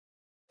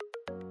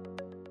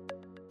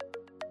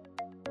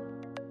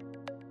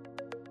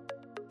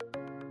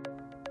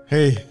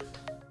Hey,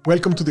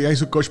 welcome to the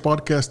ISO Coach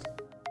podcast.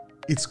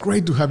 It's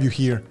great to have you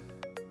here.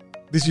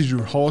 This is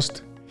your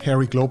host,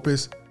 Eric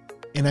Lopez,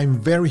 and I'm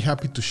very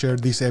happy to share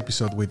this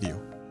episode with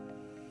you.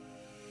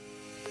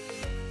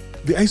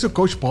 The ISO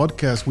Coach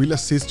podcast will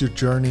assist your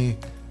journey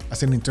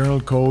as an internal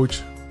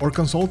coach or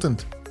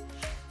consultant.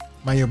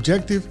 My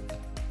objective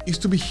is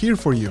to be here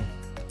for you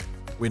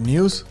with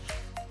news,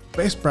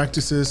 best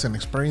practices, and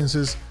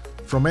experiences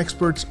from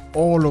experts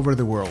all over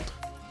the world.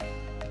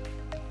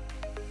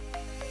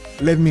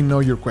 Let me know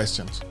your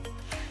questions,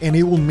 and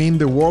it will mean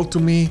the world to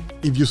me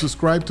if you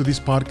subscribe to this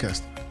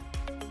podcast.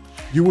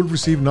 You will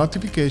receive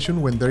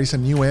notification when there is a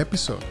new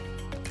episode.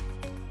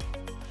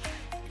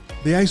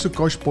 The ISO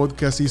Coach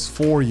podcast is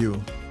for you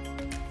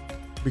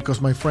because,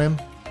 my friend,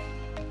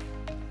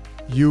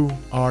 you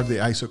are the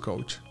ISO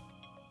Coach.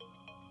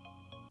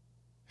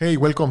 Hey,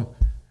 welcome.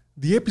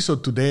 The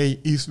episode today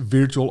is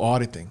virtual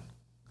auditing.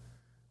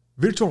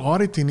 Virtual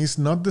auditing is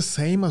not the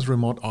same as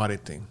remote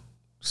auditing.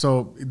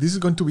 So this is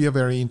going to be a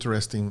very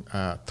interesting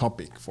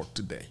topic for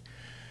today.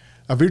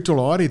 A virtual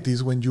audit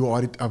is when you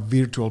audit a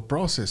virtual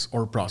process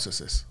or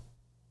processes.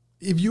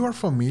 If you are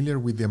familiar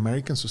with the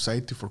American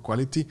Society for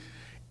Quality,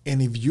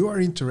 and if you are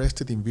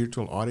interested in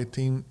virtual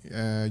auditing,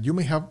 you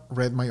may have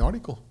read my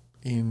article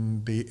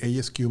in the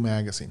ASQ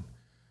magazine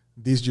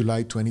this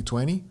July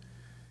 2020.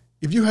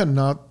 If you had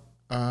not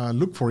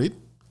looked for it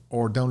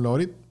or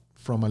download it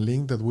from a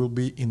link that will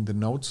be in the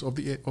notes of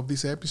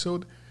this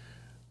episode,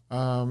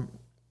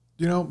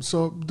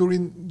 so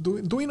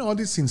doing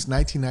audits since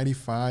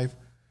 1995,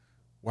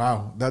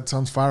 wow, that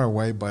sounds far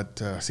away, but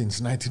since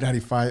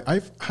 1995,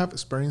 I have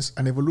experienced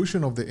an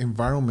evolution of the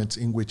environments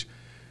in which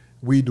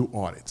we do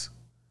audits.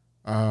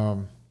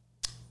 From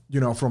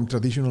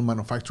traditional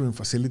manufacturing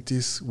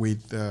facilities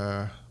with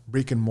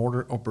brick and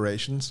mortar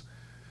operations,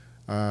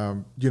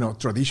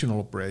 traditional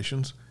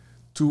operations,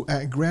 to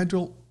a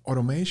gradual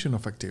automation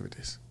of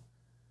activities.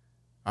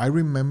 I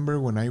remember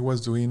when I was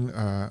doing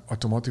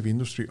automotive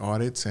industry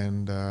audits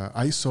and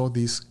I saw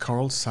this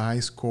Carl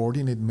Zeiss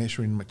coordinate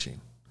measuring machine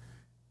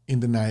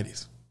in the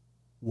 90s.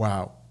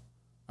 Wow.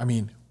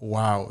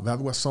 That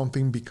was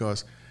something,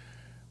 because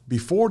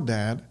before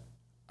that,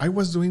 I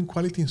was doing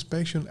quality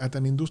inspection at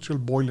an industrial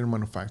boiler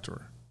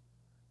manufacturer.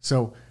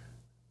 So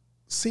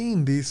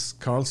seeing this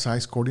Carl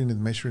Zeiss coordinate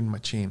measuring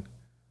machine,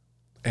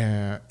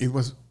 it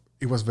was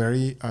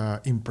very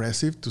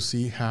impressive to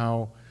see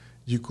how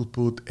you could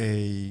put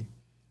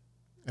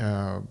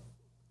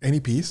any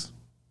piece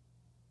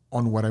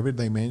on whatever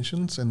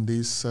dimensions, and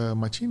this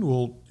machine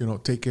will,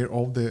 take care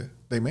of the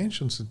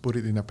dimensions and put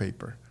it in a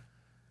paper.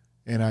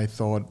 And I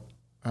thought,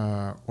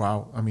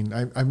 wow,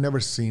 I've never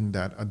seen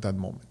that at that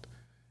moment.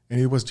 And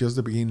it was just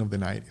the beginning of the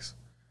 90s.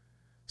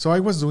 So I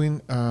was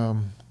doing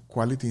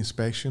quality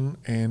inspection,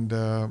 and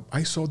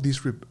I saw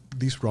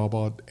this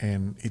robot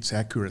and its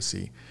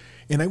accuracy.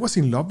 And I was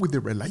in love with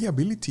the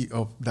reliability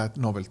of that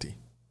novelty.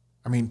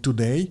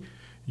 Today,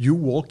 you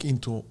walk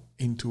into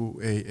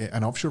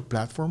an offshore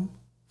platform,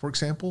 for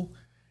example,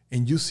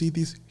 and you see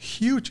this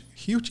huge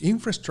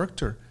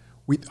infrastructure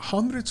with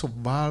hundreds of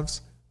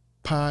valves,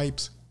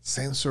 pipes,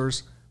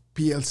 sensors,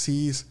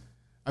 PLCs.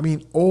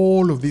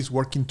 All of this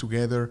working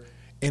together,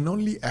 and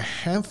only a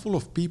handful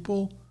of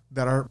people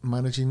that are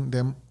managing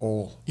them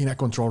all in a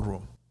control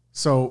room.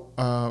 So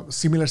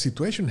similar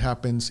situation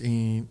happens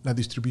in a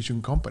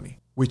distribution company,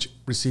 which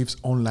receives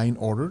online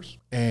orders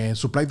and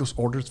supply those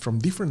orders from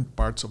different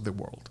parts of the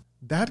world.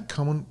 That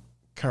common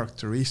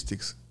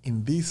characteristics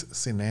in these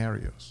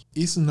scenarios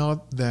is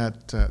not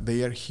that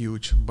they are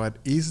huge, but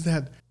is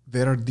that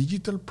there are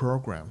digital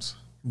programs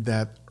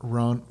that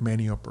run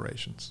many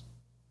operations.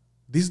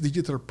 These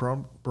digital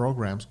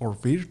programs or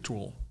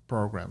virtual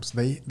programs,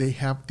 they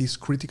have this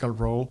critical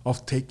role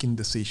of taking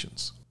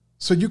decisions.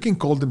 So you can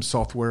call them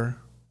software,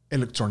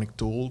 electronic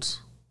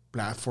tools,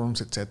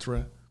 platforms,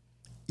 etc.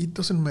 It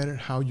doesn't matter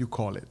how you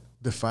call it.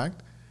 The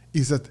fact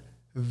is that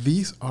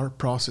these are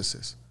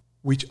processes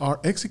which are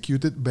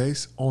executed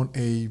based on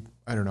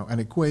an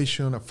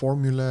equation, a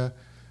formula,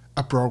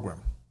 a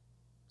program.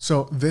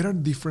 So there are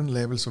different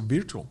levels of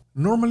virtual.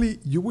 Normally,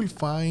 you will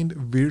find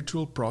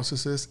virtual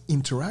processes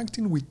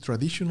interacting with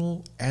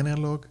traditional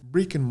analog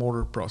brick and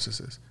mortar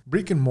processes.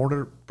 Brick and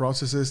mortar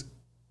processes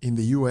in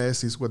the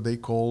US is what they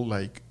call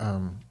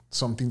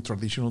something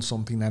traditional,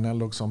 something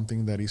analog,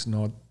 something that is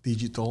not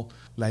digital,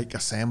 like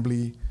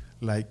assembly,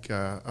 like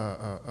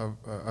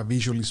a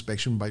visual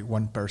inspection by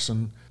one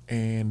person.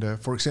 And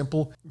for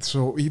example,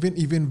 so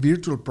even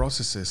virtual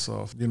processes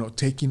of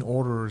taking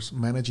orders,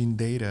 managing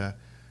data,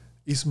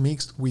 is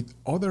mixed with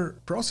other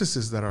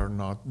processes that are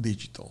not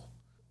digital.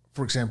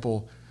 For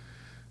example,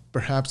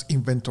 perhaps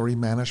inventory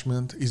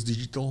management is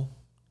digital,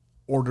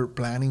 order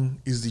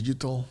planning is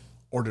digital,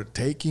 order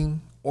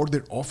taking,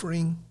 order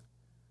offering.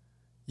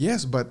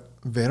 Yes, but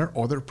there are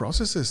other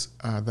processes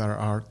that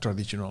are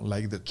traditional,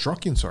 like the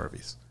trucking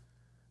service,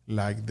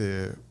 like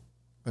the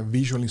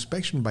visual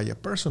inspection by a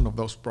person of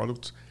those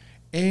products,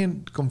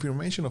 and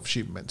confirmation of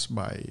shipments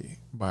by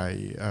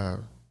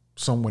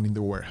someone in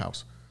the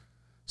warehouse.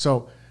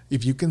 So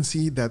if you can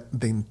see that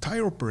the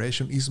entire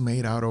operation is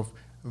made out of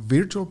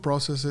virtual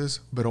processes,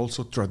 but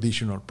also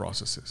traditional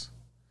processes.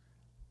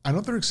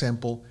 Another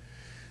example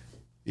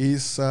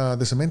is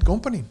the cement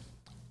company.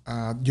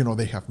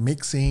 They have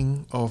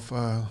mixing of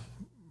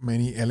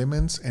many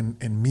elements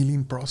and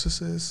milling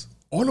processes.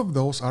 All of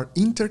those are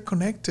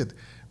interconnected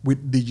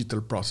with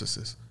digital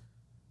processes.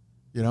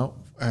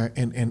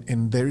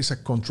 And there is a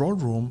control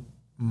room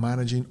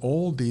managing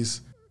all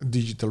these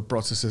digital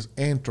processes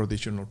and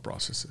traditional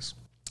processes.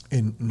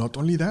 And not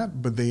only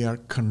that, but they are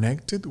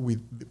connected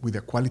with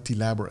a quality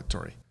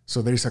laboratory.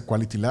 So there is a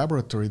quality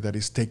laboratory that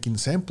is taking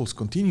samples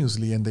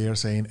continuously, and they are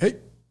saying, hey,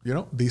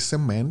 this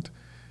cement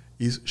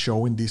is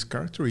showing these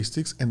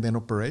characteristics, and then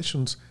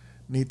operations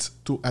needs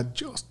to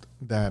adjust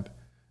that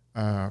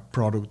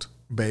product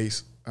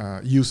base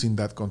using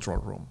that control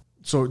room.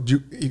 So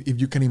if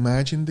you can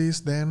imagine this,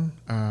 then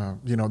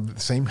the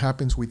same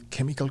happens with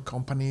chemical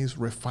companies,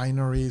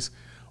 refineries,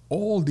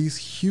 all these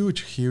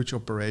huge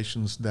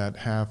operations that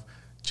have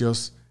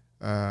just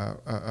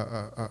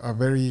a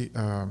very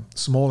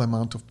small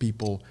amount of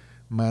people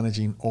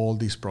managing all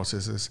these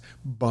processes,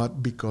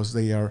 but because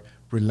they are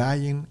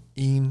relying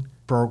in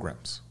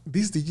programs.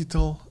 These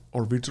digital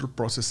or virtual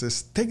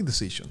processes take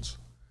decisions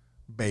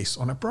based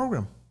on a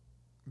program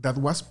that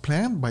was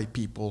planned by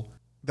people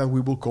that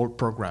we will call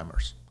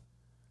programmers.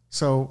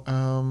 So,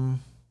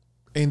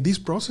 and these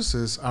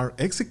processes are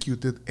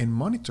executed and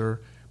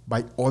monitored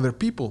by other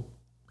people.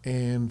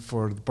 And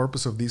for the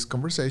purpose of this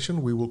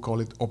conversation, we will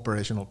call it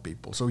operational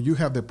people. So you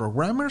have the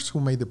programmers who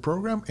made the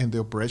program and the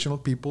operational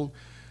people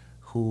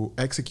who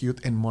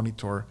execute and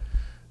monitor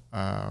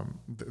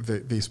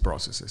these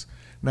processes.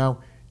 Now,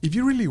 if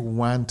you really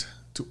want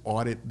to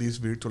audit this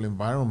virtual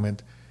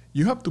environment,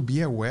 you have to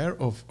be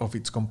aware of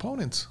its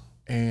components.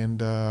 And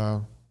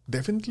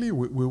definitely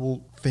we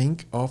will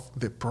think of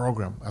the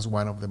program as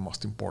one of the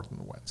most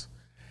important ones.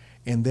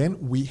 And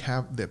then we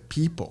have the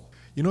people.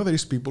 There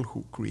is people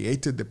who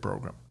created the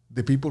program,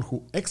 the people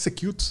who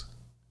executes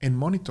and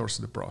monitors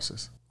the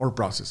process or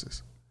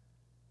processes,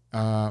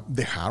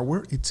 the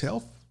hardware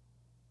itself,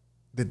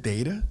 the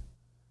data.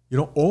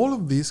 All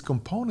of these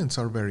components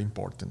are very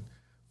important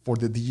for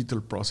the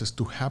digital process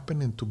to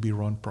happen and to be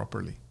run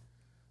properly.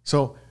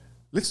 So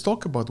let's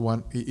talk about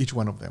each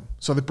one of them.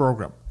 So the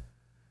program.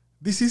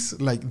 This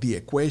is like the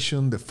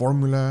equation, the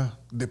formula,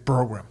 the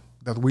program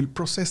that will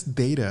process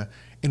data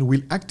and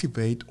will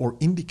activate or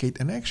indicate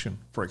an action.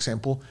 For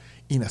example,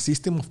 in a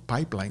system of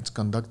pipelines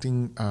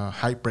conducting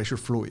high-pressure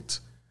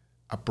fluids,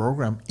 a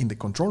program in the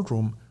control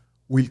room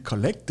will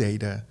collect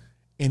data,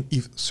 and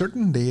if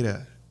certain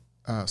data,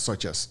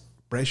 such as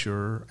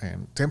pressure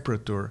and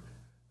temperature,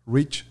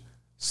 reach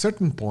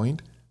certain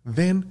point,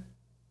 then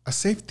a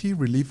safety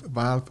relief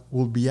valve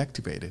will be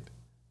activated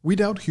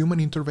without human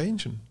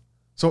intervention.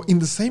 So in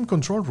the same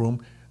control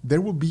room,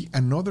 there will be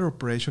another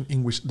operation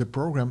in which the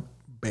program,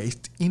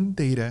 based in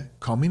data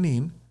coming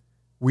in,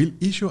 will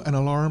issue an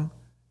alarm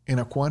and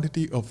a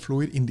quantity of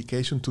fluid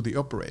indication to the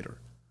operator.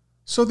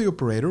 So the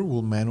operator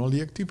will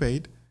manually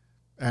activate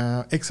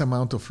X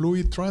amount of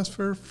fluid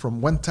transfer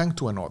from one tank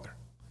to another.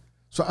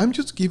 So I'm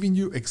just giving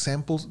you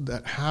examples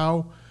that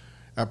how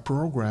a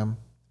program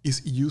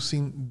is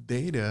using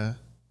data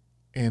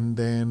and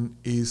then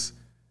is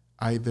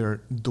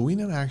either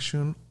doing an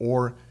action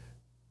or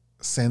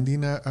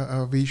sending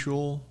a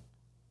visual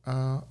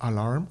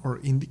alarm or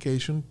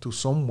indication to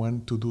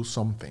someone to do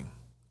something.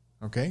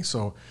 Okay,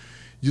 so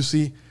you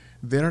see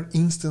there are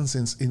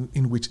instances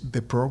in which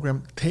the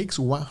program takes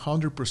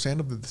 100%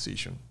 of the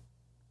decision,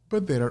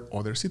 but there are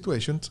other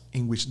situations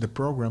in which the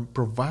program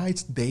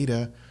provides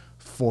data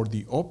for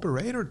the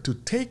operator to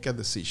take a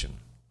decision.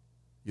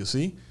 You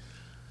see?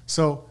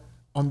 So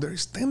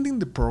understanding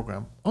the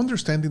program,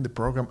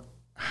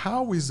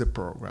 how is the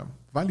program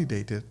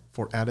validated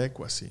for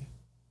adequacy?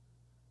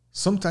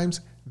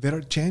 Sometimes there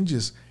are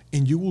changes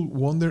and you will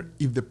wonder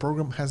if the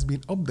program has been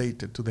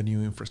updated to the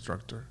new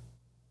infrastructure.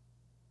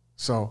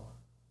 So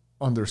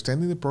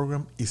understanding the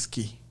program is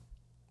key.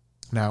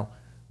 Now,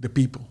 the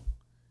people.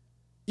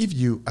 If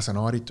you, as an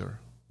auditor,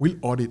 will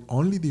audit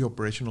only the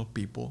operational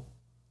people,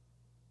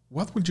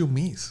 what will you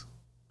miss?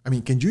 I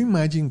mean, can you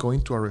imagine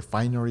going to a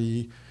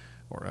refinery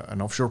or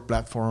an offshore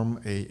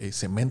platform, a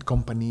cement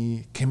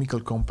company,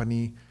 chemical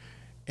company,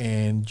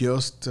 and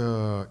just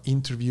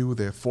interview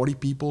the 40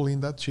 people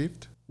in that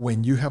shift?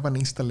 When you have an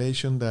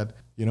installation that,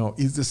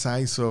 is the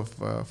size of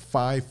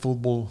 5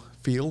 football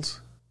fields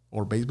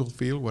or baseball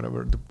field,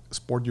 whatever the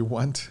sport you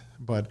want,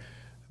 but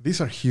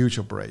these are huge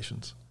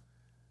operations.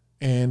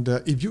 And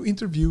if you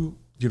interview,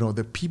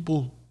 the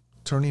people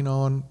turning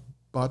on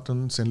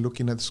buttons and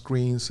looking at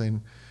screens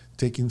and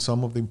taking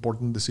some of the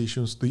important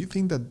decisions, do you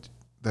think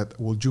that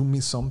will you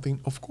miss something?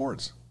 Of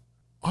course.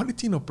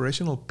 Auditing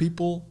operational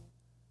people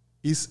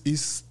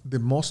is the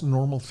most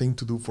normal thing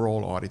to do for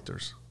all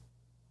auditors.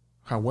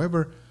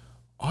 However,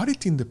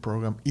 auditing the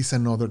program is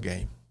another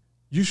game.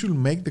 You should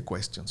make the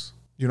questions.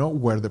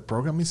 Where the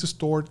program is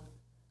stored,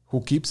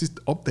 who keeps it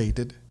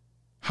updated,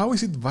 how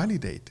is it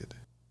validated,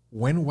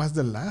 when was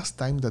the last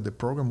time that the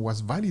program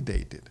was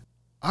validated,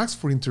 Ask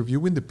for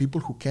interviewing the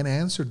people who can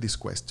answer these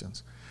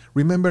questions.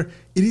 Remember,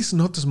 it is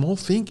not a small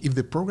thing if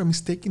the program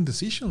is taking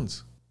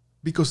decisions,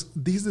 because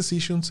these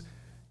decisions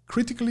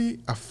critically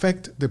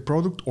affect the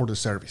product or the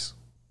service.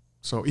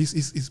 So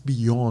it's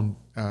beyond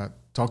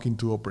talking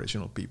to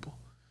operational people.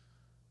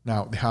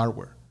 Now, the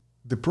hardware.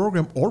 The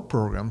program or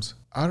programs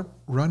are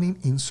running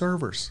in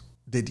servers,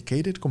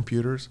 dedicated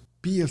computers,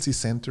 PLC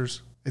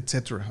centers,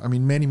 etc. I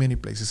mean, many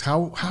places.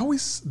 How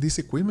is this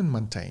equipment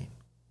maintained?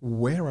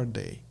 Where are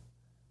they?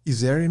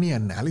 Is there any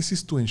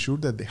analysis to ensure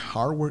that the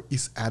hardware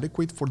is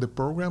adequate for the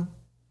program?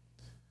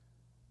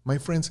 My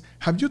friends,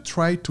 have you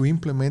tried to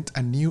implement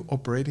a new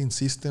operating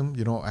system,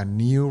 a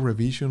new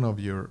revision of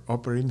your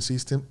operating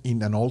system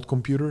in an old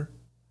computer?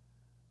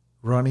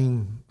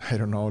 Running,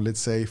 let's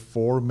say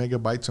 4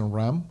 megabytes on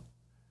RAM?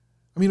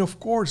 I mean,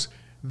 of course,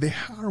 the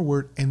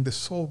hardware and the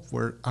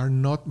software are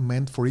not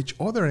meant for each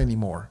other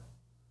anymore.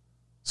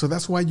 So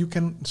that's why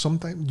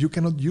sometimes you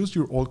cannot use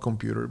your old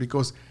computer,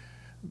 because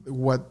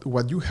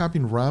what you have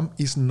in RAM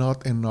is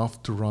not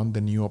enough to run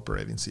the new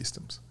operating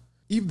systems.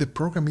 If the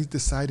program is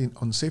deciding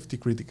on safety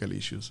critical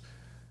issues,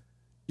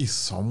 is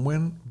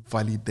someone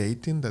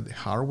validating that the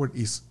hardware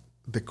is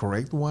the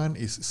correct one,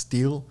 is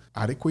still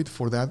adequate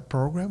for that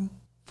program,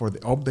 for the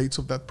updates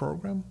of that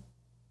program?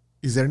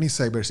 Is there any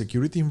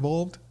cybersecurity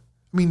involved?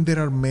 I mean, there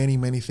are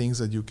many things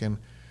that you can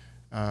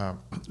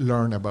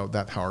learn about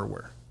that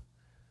hardware.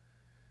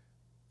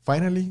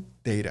 Finally,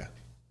 data.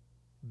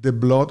 The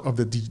blood of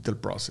the digital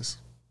process.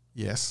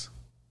 Yes,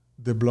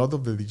 the blood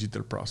of the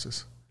digital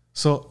process.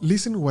 So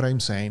listen to what I'm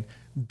saying.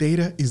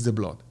 Data is the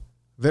blood.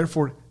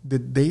 Therefore, the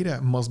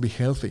data must be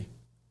healthy.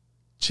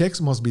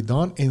 Checks must be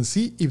done and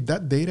see if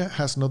that data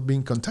has not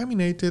been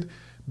contaminated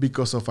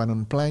because of an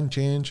unplanned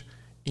change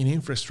in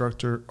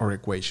infrastructure or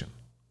equation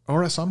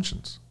or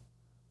assumptions.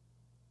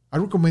 I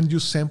recommend you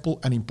sample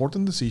an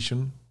important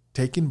decision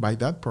taken by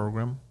that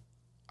program,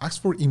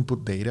 ask for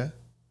input data.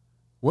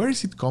 Where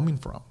is it coming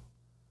from?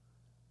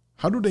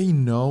 How do they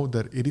know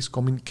that it is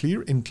coming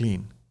clear and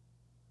clean?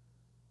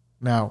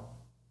 Now,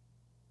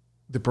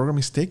 the program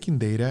is taking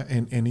data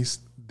and its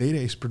data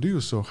is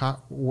produced. So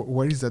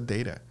where is that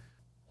data?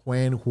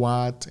 When,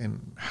 what,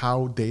 and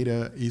how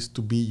data is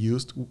to be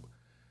used?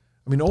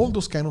 I mean, all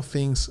those kind of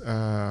things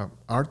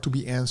are to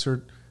be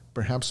answered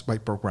perhaps by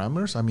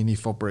programmers. I mean,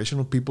 if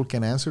operational people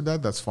can answer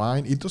that, that's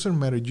fine. It doesn't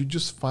matter. You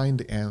just find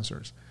the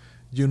answers.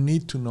 You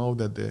need to know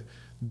that the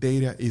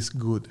data is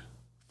good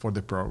for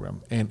the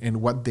program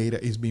and what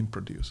data is being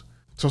produced.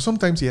 So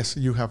sometimes, yes,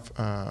 you have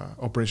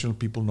operational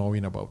people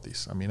knowing about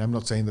this. I mean, I'm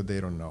not saying that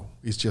they don't know.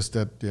 It's just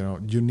that,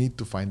 you need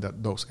to find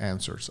those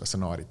answers as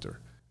an auditor.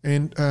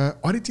 And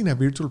auditing a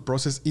virtual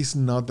process is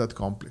not that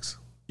complex.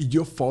 If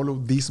you follow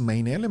these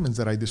main elements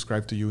that I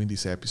described to you in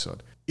this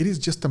episode, it is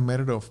just a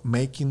matter of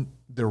making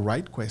the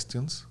right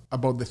questions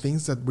about the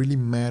things that really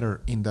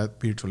matter in that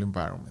virtual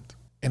environment.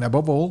 And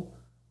above all,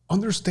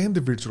 understand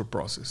the virtual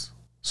process.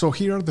 So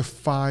here are the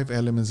 5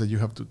 elements that you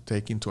have to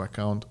take into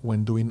account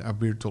when doing a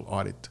virtual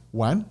audit.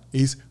 1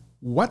 is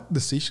what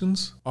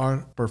decisions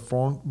are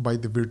performed by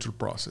the virtual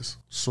process.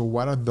 So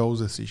what are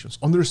those decisions?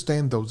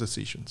 Understand those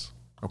decisions.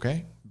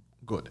 Okay?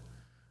 Good.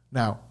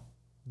 Now,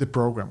 the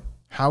program.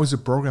 How is the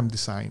program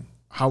designed?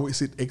 How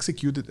is it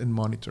executed and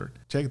monitored?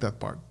 Check that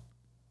part.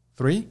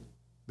 3,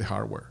 the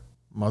hardware.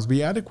 Must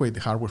be adequate, the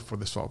hardware for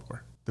the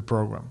software, the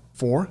program.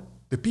 4,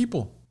 the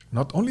people.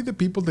 Not only the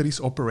people that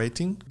is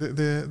operating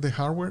the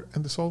hardware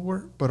and the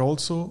software, but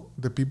also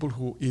the people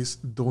who is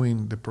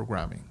doing the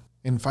programming.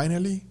 And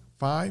finally,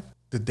 5,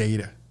 the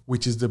data,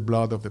 which is the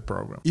blood of the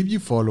program. If you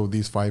follow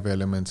these 5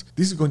 elements,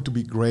 this is going to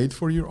be great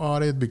for your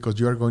audit because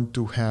you are going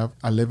to have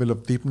a level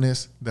of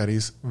deepness that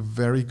is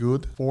very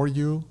good for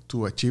you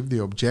to achieve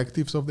the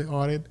objectives of the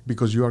audit,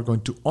 because you are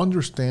going to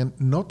understand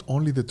not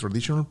only the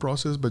traditional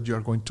process, but you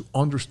are going to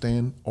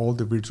understand all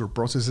the virtual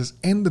processes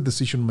and the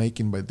decision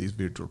making by these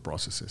virtual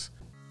processes.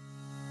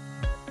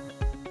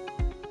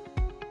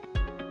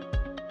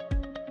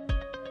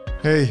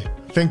 Hey,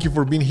 thank you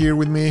for being here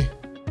with me.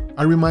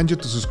 I remind you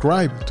to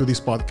subscribe to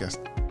this podcast.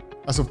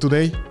 As of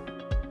today,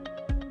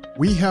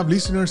 we have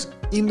listeners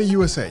in the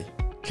USA,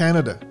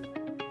 Canada,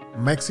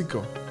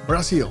 Mexico,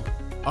 Brazil,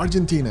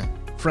 Argentina,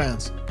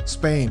 France,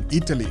 Spain,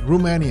 Italy,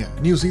 Romania,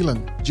 New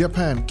Zealand,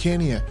 Japan,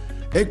 Kenya,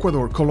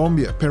 Ecuador,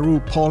 Colombia, Peru,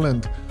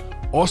 Poland,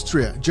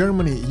 Austria,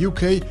 Germany,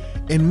 UK,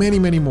 and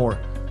many more.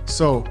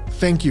 So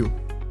thank you.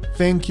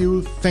 Thank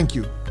you.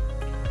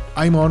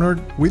 I'm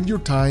honored with your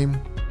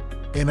time.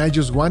 And I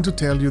just want to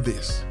tell you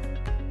this.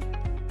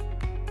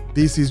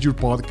 This is your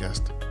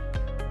podcast.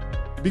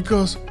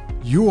 Because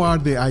you are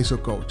the ISO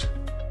coach.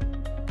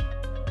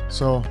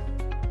 So,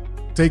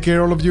 take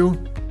care all of you.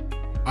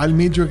 I'll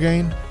meet you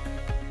again.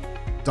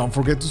 Don't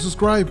forget to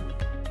subscribe.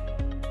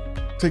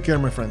 Take care,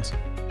 my friends.